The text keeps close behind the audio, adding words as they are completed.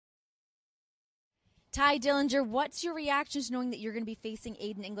Ty Dillinger, what's your reaction to knowing that you're going to be facing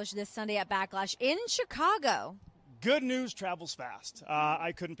Aiden English this Sunday at Backlash in Chicago? Good news travels fast.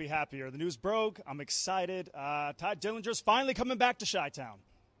 I couldn't be happier. The news broke. I'm excited. Ty Dillinger's finally coming back to Chi-Town.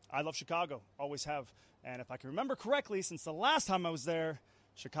 I love Chicago, always have. And if I can remember correctly, since the last time I was there,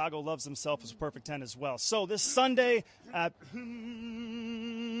 Chicago loves himself as a perfect 10 as well. So this Sunday at...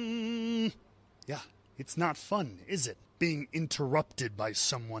 Yeah, it's not fun, is it? Being interrupted by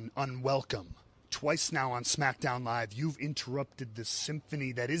someone unwelcome. Twice now on SmackDown Live, you've interrupted the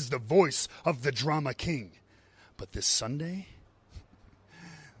symphony that is the voice of the Drama King. But this Sunday,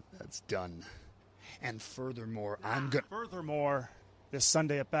 that's done. And furthermore, this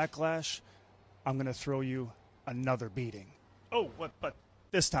Sunday at Backlash, I'm going to throw you another beating. Oh, but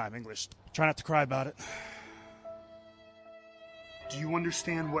this time, English. Try not to cry about it. Do you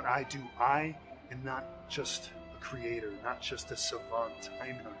understand what I do? I am not just a creator, not just a savant. I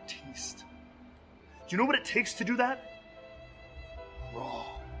am an artiste. Do you know what it takes to do that? Raw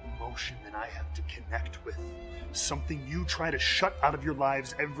emotion that I have to connect with. Something you try to shut out of your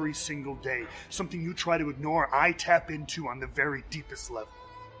lives every single day. Something you try to ignore, I tap into on the very deepest level.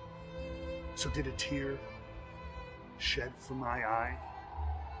 So did a tear shed from my eye?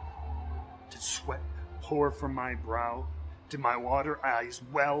 Did sweat pour from my brow? Did my water eyes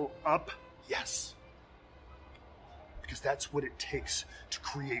well up? Yes. Because that's what it takes to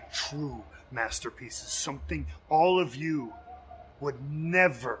create true masterpieces. Something all of you would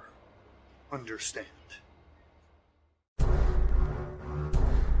never understand.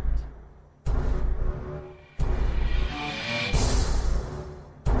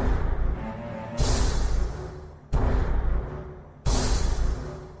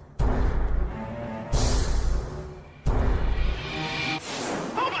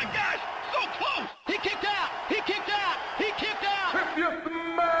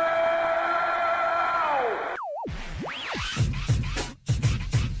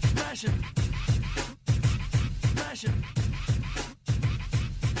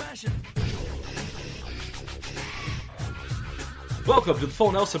 Welcome to the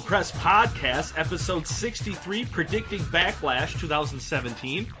Full Nelson Press Podcast, episode 63, Predicting Backlash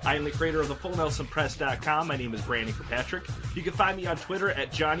 2017. I am the creator of the FullNelsonPress.com. My name is Brandon Kirkpatrick. You can find me on Twitter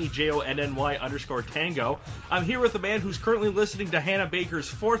at JohnnyJONNY_Tango. I'm here with a man who's currently listening to Hannah Baker's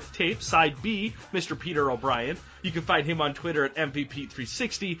fourth tape, Side B, Mr. Peter O'Brien. You can find him on Twitter at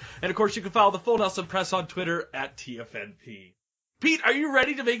MVP360. And of course, you can follow the Full Nelson Press on Twitter at TFNP. Pete, are you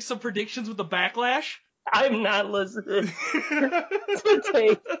ready to make some predictions with the Backlash? I'm not listening to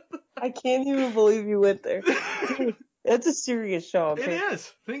tape. I can't even believe you went there. Dude, that's a serious show. It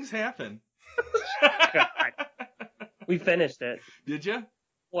is. Things happen. God. We finished it. Did you?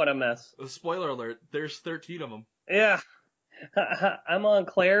 What a mess. Spoiler alert. There's 13 of them. Yeah. I'm on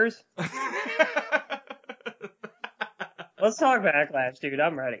Claire's. Let's talk Backlash, dude.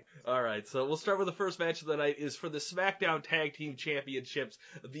 I'm ready. All right, so we'll start with the first match of the night. Is for the SmackDown Tag Team Championships.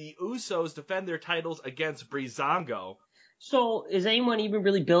 The Usos defend their titles against Breezango. So, is anyone even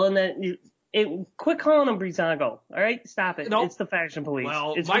really billing that? Quit calling them Breezango, all right? Stop it. Nope. It's the Faction Police.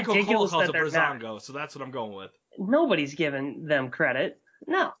 Well, it's Michael Cole calls it Breezango, not. So that's what I'm going with. Nobody's giving them credit.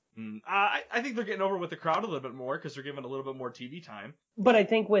 No. I think they're getting over with the crowd a little bit more because they're giving a little bit more TV time. But I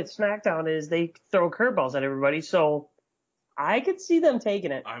think with SmackDown is they throw curveballs at everybody, so I could see them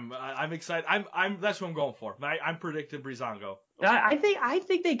taking it. I'm excited. That's what I'm going for. I'm predicting Breezango. I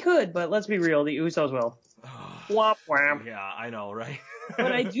think they could, but let's be real, the Usos will. Womp womp. Yeah, I know, right?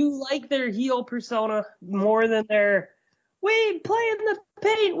 But I do like their heel persona more than their we play in the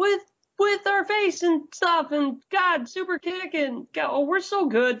paint with our face and stuff and God super kick and God, we're so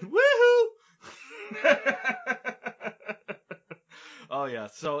good. Woohoo! Oh yeah,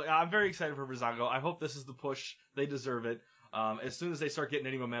 so I'm very excited for Breezango. I hope this is the push. They deserve it. As soon as they start getting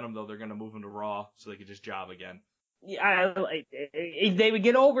any momentum, though, they're going to move them to Raw so they can just job again. Yeah, they would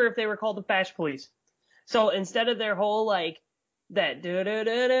get over if they were called the Faction Police. So instead of their whole that there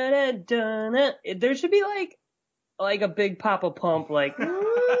should be like a big Papa Pump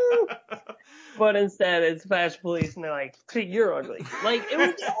but instead it's Faction Police and they're like, you're ugly. It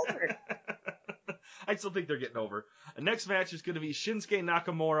would get over. I still think they're getting over. The next match is going to be Shinsuke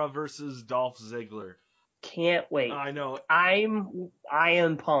Nakamura versus Dolph Ziggler. Can't wait. I know. I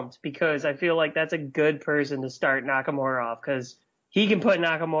am pumped because I feel like that's a good person to start Nakamura off because he can put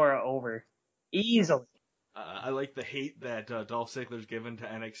Nakamura over easily. I like the hate that Dolph Ziggler's given to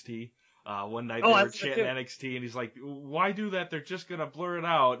NXT. One night they were chanting NXT and he's like, why do that? They're just going to blur it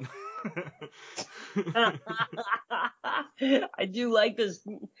out. I do like this.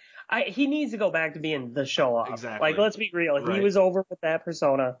 He needs to go back to being the show off. Exactly. Let's be real. Right. He was over with that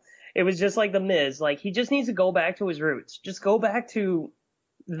persona. It was just like The Miz. Like, he just needs to go back to his roots. Just go back to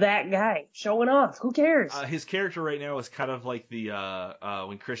that guy showing off. Who cares? His character right now is kind of like the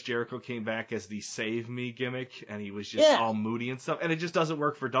when Chris Jericho came back as the Save Me gimmick, and he was just all moody and stuff, and it just doesn't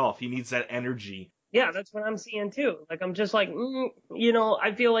work for Dolph. He needs that energy. Yeah, that's what I'm seeing too. Like, I'm just like,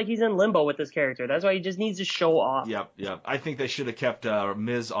 I feel like he's in limbo with this character. That's why he just needs to show off. Yep. I think they should have kept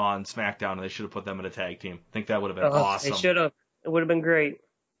Miz on SmackDown, and they should have put them in a tag team. I think that would have been awesome. They should have. It would have been great.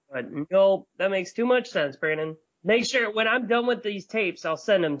 But no, that makes too much sense, Brandon. Make sure when I'm done with these tapes, I'll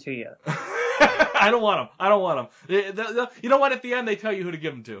send them to you. I don't want them. You know what? At the end, they tell you who to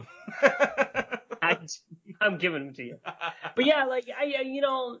give them to. I'm giving them to you. But yeah, like,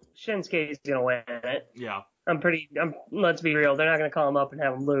 Shinsuke's going to win it. Yeah. Let's be real. They're not going to call him up and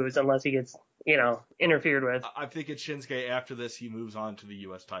have him lose unless he gets, interfered with. I think it's Shinsuke. After this, he moves on to the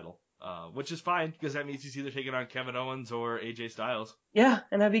U.S. title, which is fine because that means he's either taking on Kevin Owens or AJ Styles. Yeah,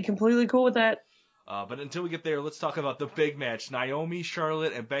 and I'd be completely cool with that. But until we get there, let's talk about the big match. Naomi,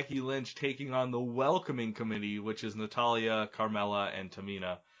 Charlotte, and Becky Lynch taking on the Welcoming Committee, which is Natalya, Carmella, and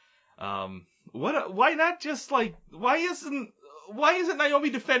Tamina. Why not just why isn't Naomi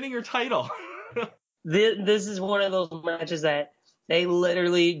defending her title? This is one of those matches that they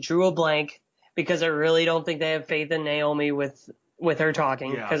literally drew a blank because I really don't think they have faith in Naomi with her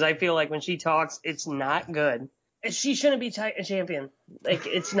talking. Because I feel like when she talks, it's not good. She shouldn't be champion. Like,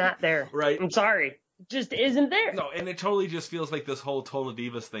 it's not there. Right. I'm sorry. It just isn't there. No, and it totally just feels like this whole Total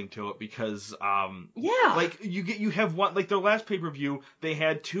Divas thing to it because, like you have one, like their last pay-per-view, they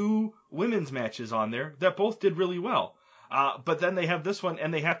had 2 women's matches on there that both did really well. But then they have this one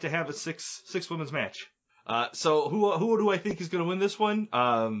and they have to have a six women's match. So who do I think is going to win this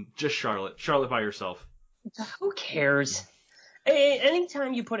one? Just Charlotte. Charlotte by herself. Who cares?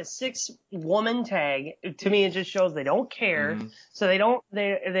 Anytime you put a 6-woman tag, to me it just shows they don't care. Mm-hmm. So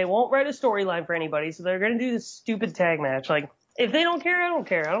they won't write a storyline for anybody. So they're gonna do this stupid tag match. Like, if they don't care, I don't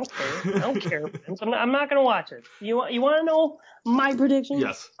care. I don't care. I'm not gonna watch it. You want to know my prediction?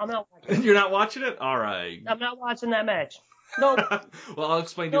 Yes. I'm not watching it. You're not watching it? All right. I'm not watching that match. Nope. Well, I'll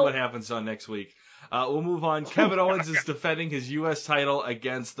explain to you what happens on next week. We'll move on. Kevin Owens is defending his U.S. title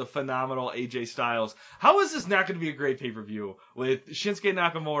against the phenomenal AJ Styles. How is this not going to be a great pay-per-view with Shinsuke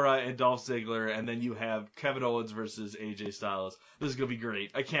Nakamura and Dolph Ziggler, and then you have Kevin Owens versus AJ Styles? This is going to be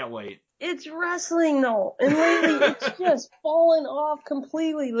great. I can't wait. It's wrestling, though, and lately it's just fallen off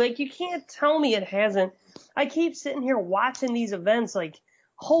completely. Like, you can't tell me it hasn't. I keep sitting here watching these events, like,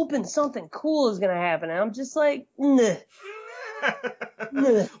 hoping something cool is going to happen, and I'm just like, nah.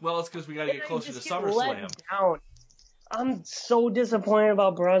 Well, it's because we got to get closer to SummerSlam. I'm so disappointed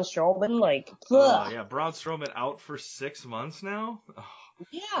about Braun Strowman. Like, yeah, Braun Strowman out for 6 months now. Oh.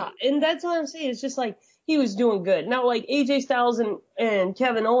 Yeah, and that's what I'm saying. It's just like he was doing good. Now, like AJ Styles and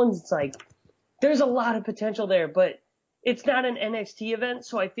Kevin Owens, it's like there's a lot of potential there, but it's not an NXT event,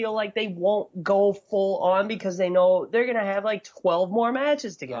 so I feel like they won't go full on because they know they're gonna have like 12 more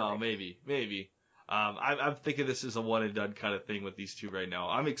matches together. Oh, maybe. I'm thinking this is a one and done kind of thing with these two right now.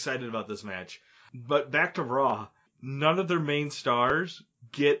 I'm excited about this match. But back to Raw, none of their main stars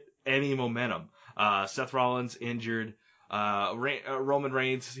get any momentum. Seth Rollins injured. Roman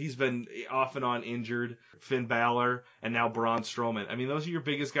Reigns, he's been off and on injured. Finn Balor, and now Braun Strowman. I mean, those are your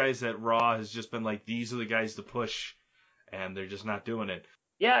biggest guys that Raw has just been like, these are the guys to push, and they're just not doing it.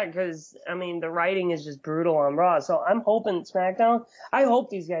 Yeah, because, I mean, the writing is just brutal on Raw. So I'm hoping SmackDown, I hope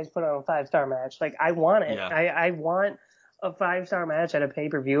these guys put on a 5-star match. Like, I want it. Yeah. I want a 5-star match at a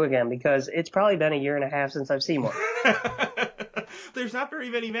pay-per-view again because it's probably been a year and a half since I've seen one. There's not very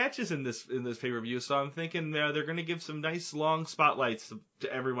many matches in this pay-per-view, so I'm thinking they're going to give some nice long spotlights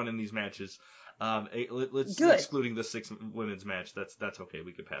to everyone in these matches. Let's excluding the 6 women's match. That's okay.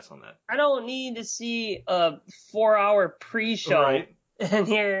 We could pass on that. I don't need to see a 4-hour pre-show. Right. And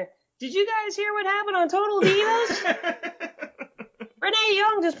here, did you guys hear what happened on Total Divas? Renee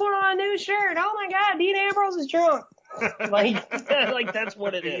Young just put on a new shirt. Oh my God, Dean Ambrose is drunk. like that's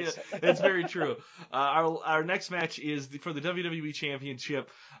what it is. Yeah, it's very true. Our next match is for the WWE Championship.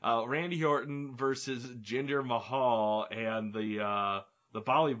 Randy Orton versus Jinder Mahal and the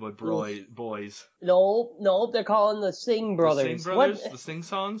Bollywood boys. No, they're calling the Singh brothers. The Singh brothers? The Singh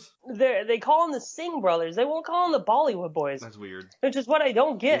songs? They call them the Singh brothers. They won't call them the Bollywood boys. That's weird. Which is what I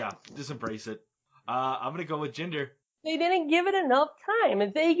don't get. Yeah, just embrace it. I'm going to go with Jinder. They didn't give it enough time.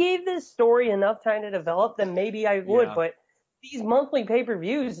 If they gave this story enough time to develop, then maybe I would. Yeah. But these monthly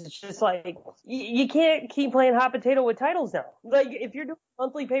pay-per-views, it's just like, you can't keep playing hot potato with titles now. Like, if you're doing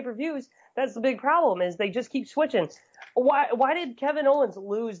monthly pay-per-views, that's the big problem, is they just keep switching. Why did Kevin Owens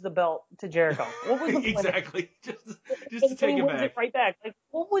lose the belt to Jericho? What was the point? Exactly. Just to take it back. It right back. Like,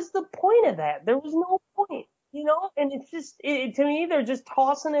 what was the point of that. There was no point, and it's just, to me, they're just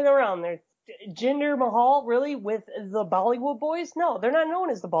tossing it around. They're Jinder Mahal, really, with the Bollywood Boys? No, they're not known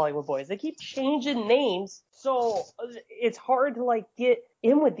as the Bollywood Boys. They keep changing names, so it's hard to get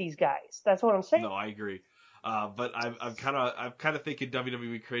in with these guys. That's what I'm saying. No, I agree. But I'm kind of thinking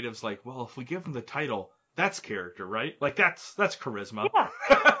WWE creatives like, well, if we give them the title, that's character, right? That's charisma. Yeah,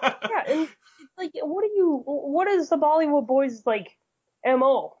 yeah. And what is the Bollywood Boys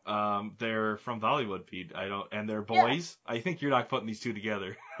MO? They're from Bollywood, Pete. And they're boys. Yeah. I think you're not putting these two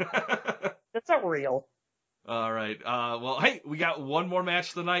together. That's not real. All right. Well, hey, we got one more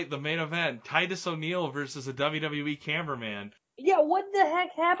match tonight. The main event: Titus O'Neil versus a WWE cameraman. Yeah, what the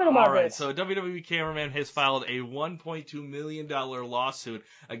heck happened about this? All right, so a WWE cameraman has filed a $1.2 million lawsuit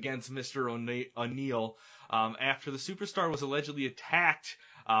against Mr. O'Neil after the superstar was allegedly attacked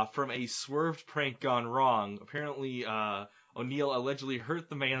from a swerved prank gone wrong. Apparently, O'Neil allegedly hurt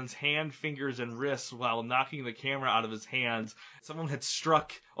the man's hand, fingers, and wrists while knocking the camera out of his hands. Someone had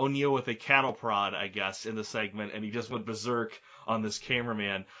struck O'Neil with a cattle prod, I guess, in the segment, and he just went berserk on this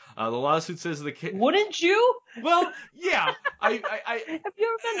cameraman. The lawsuit says Wouldn't you? Well, yeah. Have you ever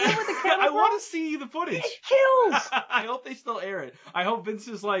been hit with a cattle prod? I want to see the footage. It kills. I hope they still air it. I hope Vince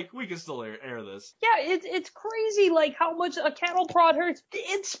is like, we can still air this. Yeah, it's crazy, how much a cattle prod hurts.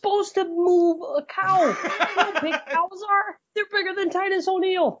 It's supposed to move a cow. You know how big cows are? They're bigger than Titus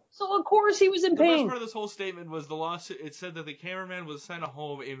O'Neil. So, of course, he was in pain. The best part of this whole statement was the lawsuit. It said that the cameraman was sent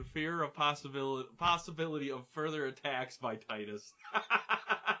home in fear of possibility of further attacks by Titus.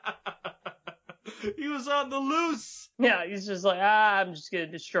 He was on the loose. Yeah, he's just like, I'm just going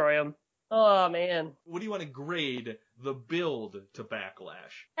to destroy him. Oh, man. What do you want to grade the build to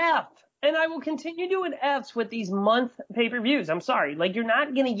Backlash? F. And I will continue doing Fs with these month pay-per-views. I'm sorry. You're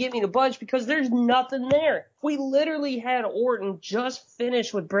not going to get me to budge because there's nothing there. We literally had Orton just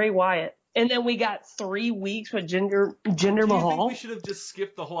finish with Bray Wyatt. And then we got 3 weeks with Jinder Mahal. Do you think we should have just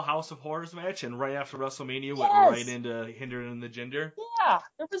skipped the whole House of Horrors match and right after WrestleMania went right into hindering the Jinder? Yeah,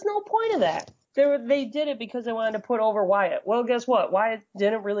 there was no point of that. They did it because they wanted to put over Wyatt. Well, guess what? Wyatt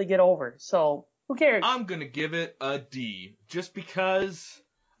didn't really get over. So, who cares? I'm going to give it a D just because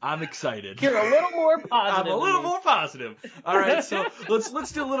I'm excited. You're a little more positive. I'm a little more positive. All right, so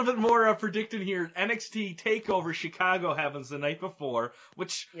let's do a little bit more predicting here. NXT TakeOver Chicago happens the night before,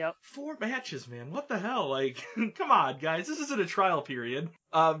 which 4 matches, man. What the hell? Come on, guys. This isn't a trial period.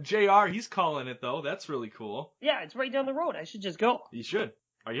 JR, he's calling it though. That's really cool. Yeah, it's right down the road. I should just go. You should.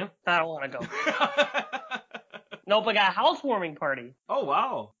 Are you? I don't want to go. Nope, I got a housewarming party. Oh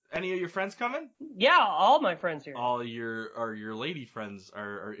wow. Any of your friends coming? Yeah, all my friends here. All your lady friends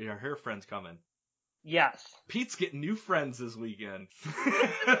are her friends coming? Yes. Pete's getting new friends this weekend.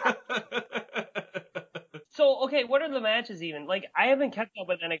 So, okay, what are the matches even? I haven't kept up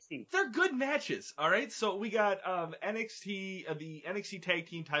with NXT. They're good matches, all right? So we got NXT, the NXT Tag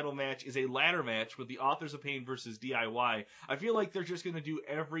Team title match is a ladder match with the Authors of Pain versus DIY. I feel like they're just going to do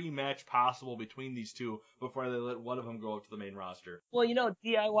every match possible between these two before they let one of them go up to the main roster. Well,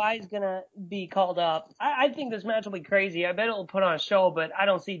 DIY is going to be called up. I think this match will be crazy. I bet it'll put on a show, but I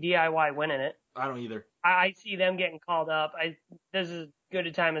don't see DIY winning it. I don't either. I see them getting called up. This is good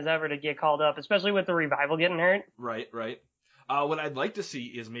a time as ever to get called up, especially with the Revival getting hurt. Right. What I'd like to see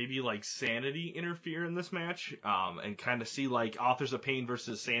is maybe Sanity interfere in this match, and kind of see Authors of Pain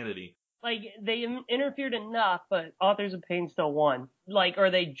versus Sanity. They interfered enough, but Authors of Pain still won. Or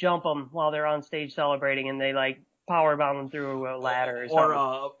they jump them while they're on stage celebrating, and they powerbomb them through a ladder or something.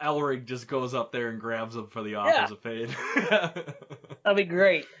 Or Elric just goes up there and grabs them for the Authors of Pain. That'd be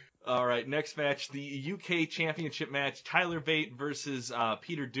great. All right, next match, the UK Championship match, Tyler Bate versus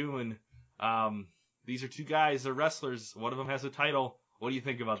Peter Dunne. These are two guys, they're wrestlers. One of them has a title. What do you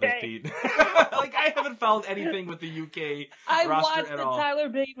think about this, Pete? I haven't found anything with the UK roster at all. I watched the Tyler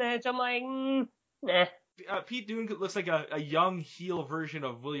Bate match. I'm like, nah. Pete Dunne looks like a young heel version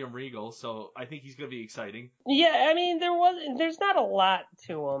of William Regal, so I think he's going to be exciting. Yeah, I mean, there's not a lot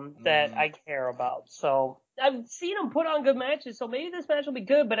to him that I care about, so I've seen him put on good matches, so maybe this match will be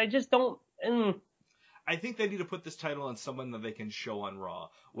good, but I just don't. I think they need to put this title on someone that they can show on Raw,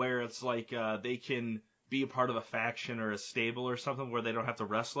 where it's they can be a part of a faction or a stable or something where they don't have to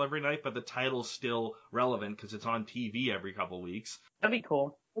wrestle every night, but the title's still relevant because it's on TV every couple weeks. That'd be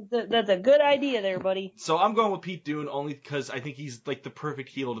cool. That's a good idea there, buddy. So I'm going with Pete Dunne only because I think he's the perfect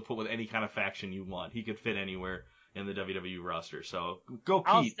heel to put with any kind of faction you want. He could fit anywhere in the WWE roster. So go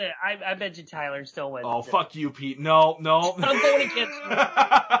Pete. I bet you Tyler still wins. Oh, fuck you, Pete. No. I'm going against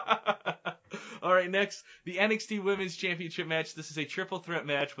you. All right, next, the NXT Women's Championship match. This is a triple threat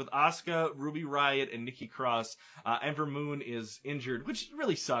match with Asuka, Ruby Riott, and Nikki Cross. Ember Moon is injured, which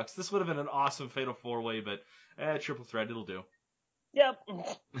really sucks. This would have been an awesome fatal four-way, but triple threat, it'll do. Yep.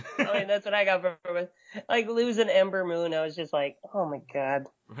 I mean, that's what I got from it. Like, losing Ember Moon, I was just like, oh my god.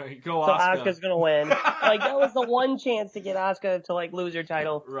 Right, go So Asuka. Asuka's gonna win. Like, that was the one chance to get Asuka to, like, lose her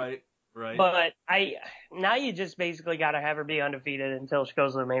title. Right. But now you just basically gotta have her be undefeated until she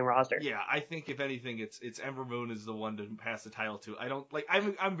goes to the main roster. Yeah, I think if anything, it's Ember Moon is the one to pass the title to. I don't like.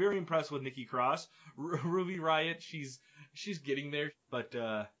 I'm very impressed with Nikki Cross, Ruby Riott. She's getting there, but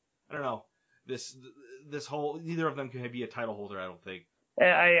I don't know. This whole neither of them can be a title holder. I don't think.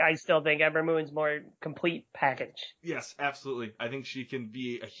 I still think Ember Moon's more complete package. Yes, absolutely. I think she can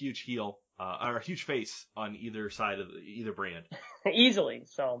be a huge heel or a huge face on either side of either brand. Easily.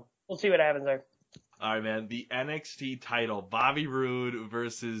 So we'll see what happens there. All right, man. The NXT title: Bobby Roode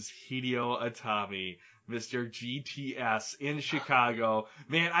versus Hideo Itami, Mr. GTS in Chicago.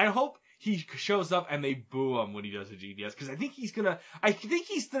 Man, I hope he shows up and they boo him when he does a GTS, because I think he's gonna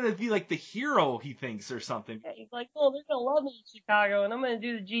be like the hero he thinks or something. Yeah, he's like, oh, they're gonna love me in Chicago, and I'm gonna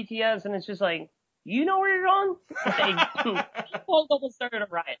do the GTS, and it's just like, you know where you're going? He pulled up and started a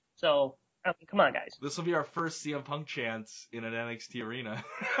riot. So, come on, guys. This will be our first CM Punk chance in an NXT arena.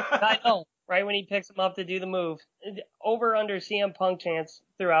 I know, right when he picks him up to do the move. Over under CM Punk chance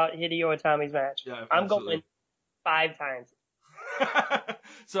throughout Hideo Itami's match. Yeah, I'm absolutely. going 5 times.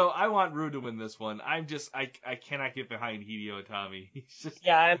 So I want Rude to win this one. I cannot get behind Hideo Itami. He's just,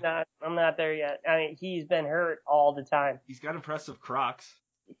 Yeah, I'm not there yet. I mean, he's been hurt all the time. he's got impressive Crocs.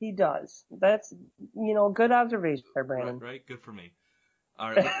 He does. That's, good observation there, Brandon. Right? Good for me.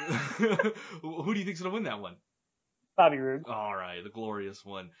 All right. Who do you think's gonna win that one? Bobby Roode. All right, the glorious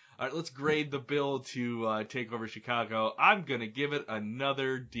one. All right, let's grade the bill to take over Chicago. I'm gonna give it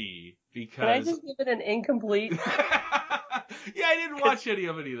another D because. Can I just give it an incomplete? Yeah, I didn't watch any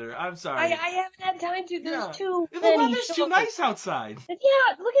of it either. I'm sorry. I haven't had time to. There's too The many weather's too shows. nice outside.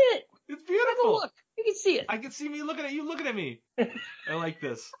 Yeah, look at it. It's Have a beautiful. look. You can see it. I can see me looking at you looking at me. I like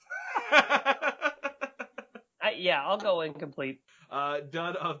this. I'll go incomplete.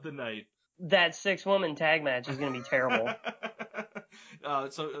 Dud of the night. That 6-woman tag match is going to be terrible.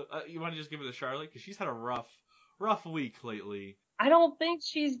 So you want to just give it to Charlotte? Because she's had a rough week lately. I don't think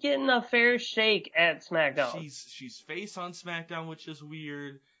she's getting a fair shake at SmackDown. She's face on SmackDown, which is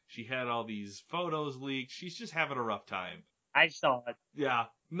weird. She had all these photos leaked. She's just having a rough time. I saw it. Yeah.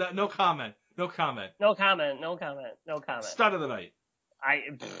 No comment. No comment. No comment. Stud of the night. I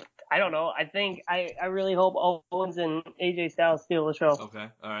don't know. I really hope Owens and AJ Styles steal the show. Okay.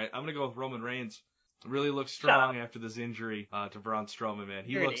 All right. I'm going to go with Roman Reigns. Really looks strong after this injury to Braun Strowman, man.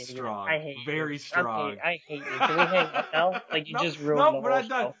 He looks strong. I hate Very you. strong. I hate you. Can we hang up now? Like, you just ruined the whole we're not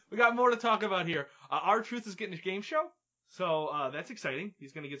done. show. We got more to talk about here. R-Truth is getting a game show, so that's exciting.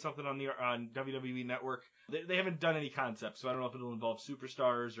 He's going to get something on WWE Network. They haven't done any concepts, so I don't know if it'll involve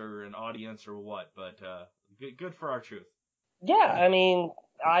superstars or an audience or what, but good for R-Truth. Yeah, I mean,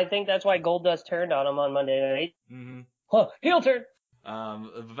 I think that's why Goldust turned on him on Monday night. Mm-hmm. Huh, heel turn.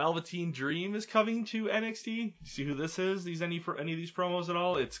 Velveteen Dream is coming to NXT. See who this is? Any of these promos at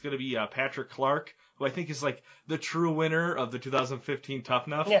all? It's going to be Patrick Clark, who I think is like the true winner of the 2015 Tough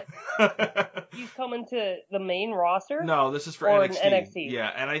Enough. Yeah. He's coming to the main roster? No, this is for or NXT. NXT.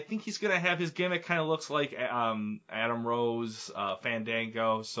 Yeah, and I think he's going to have his gimmick kind of looks like Adam Rose,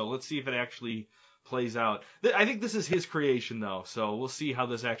 Fandango. So let's see if it actually plays out. I think this is his creation, though, so we'll see how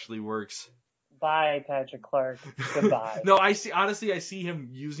this actually works. Bye, Patrick Clark. Goodbye. No, I see him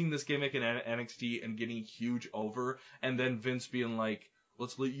using this gimmick in NXT and getting huge over, and then Vince being like,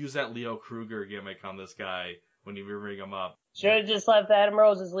 let's use that Leo Kruger gimmick on this guy when you bring him up. Should have just left Adam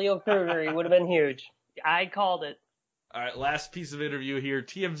Rose as Leo Kruger. He would have been huge. I called it. All right, last piece of interview here.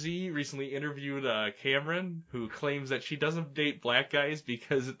 TMZ recently interviewed Cameron, who claims that she doesn't date black guys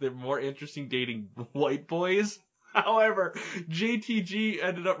because they're more interesting dating white boys. However, JTG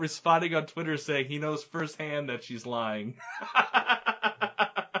ended up responding on Twitter saying he knows firsthand that she's lying.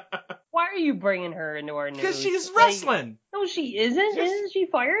 Why are you bringing her into our news? Because she's wrestling. No, she isn't. Isn't she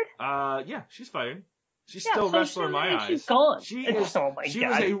fired? Yeah, she's fired. She's still a wretler in my eyes. She's gone. She is. Oh my she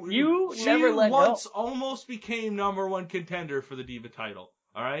god! Was You never let go. She once almost became #1 contender for the Diva title.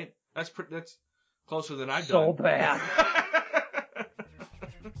 All right, that's closer than I've done. So bad.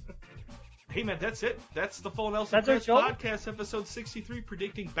 Hey man, that's it. That's the Full Nelson Press podcast, episode 63,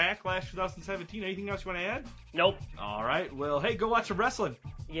 predicting Backlash 2017. Anything else you want to add? Nope. All right. Well, hey, go watch some wrestling.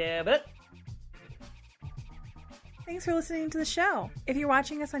 Yeah, but. Thanks for listening to the show. If you're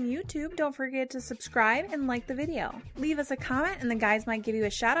watching us on YouTube, don't forget to subscribe and like the video. Leave us a comment and the guys might give you a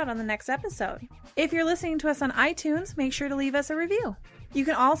shout out on the next episode. If you're listening to us on iTunes, make sure to leave us a review. You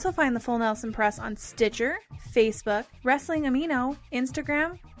can also find the Full Nelson Press on Stitcher, Facebook, Wrestling Amino,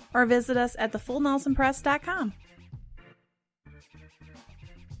 Instagram, or visit us at thefullnelsonpress.com.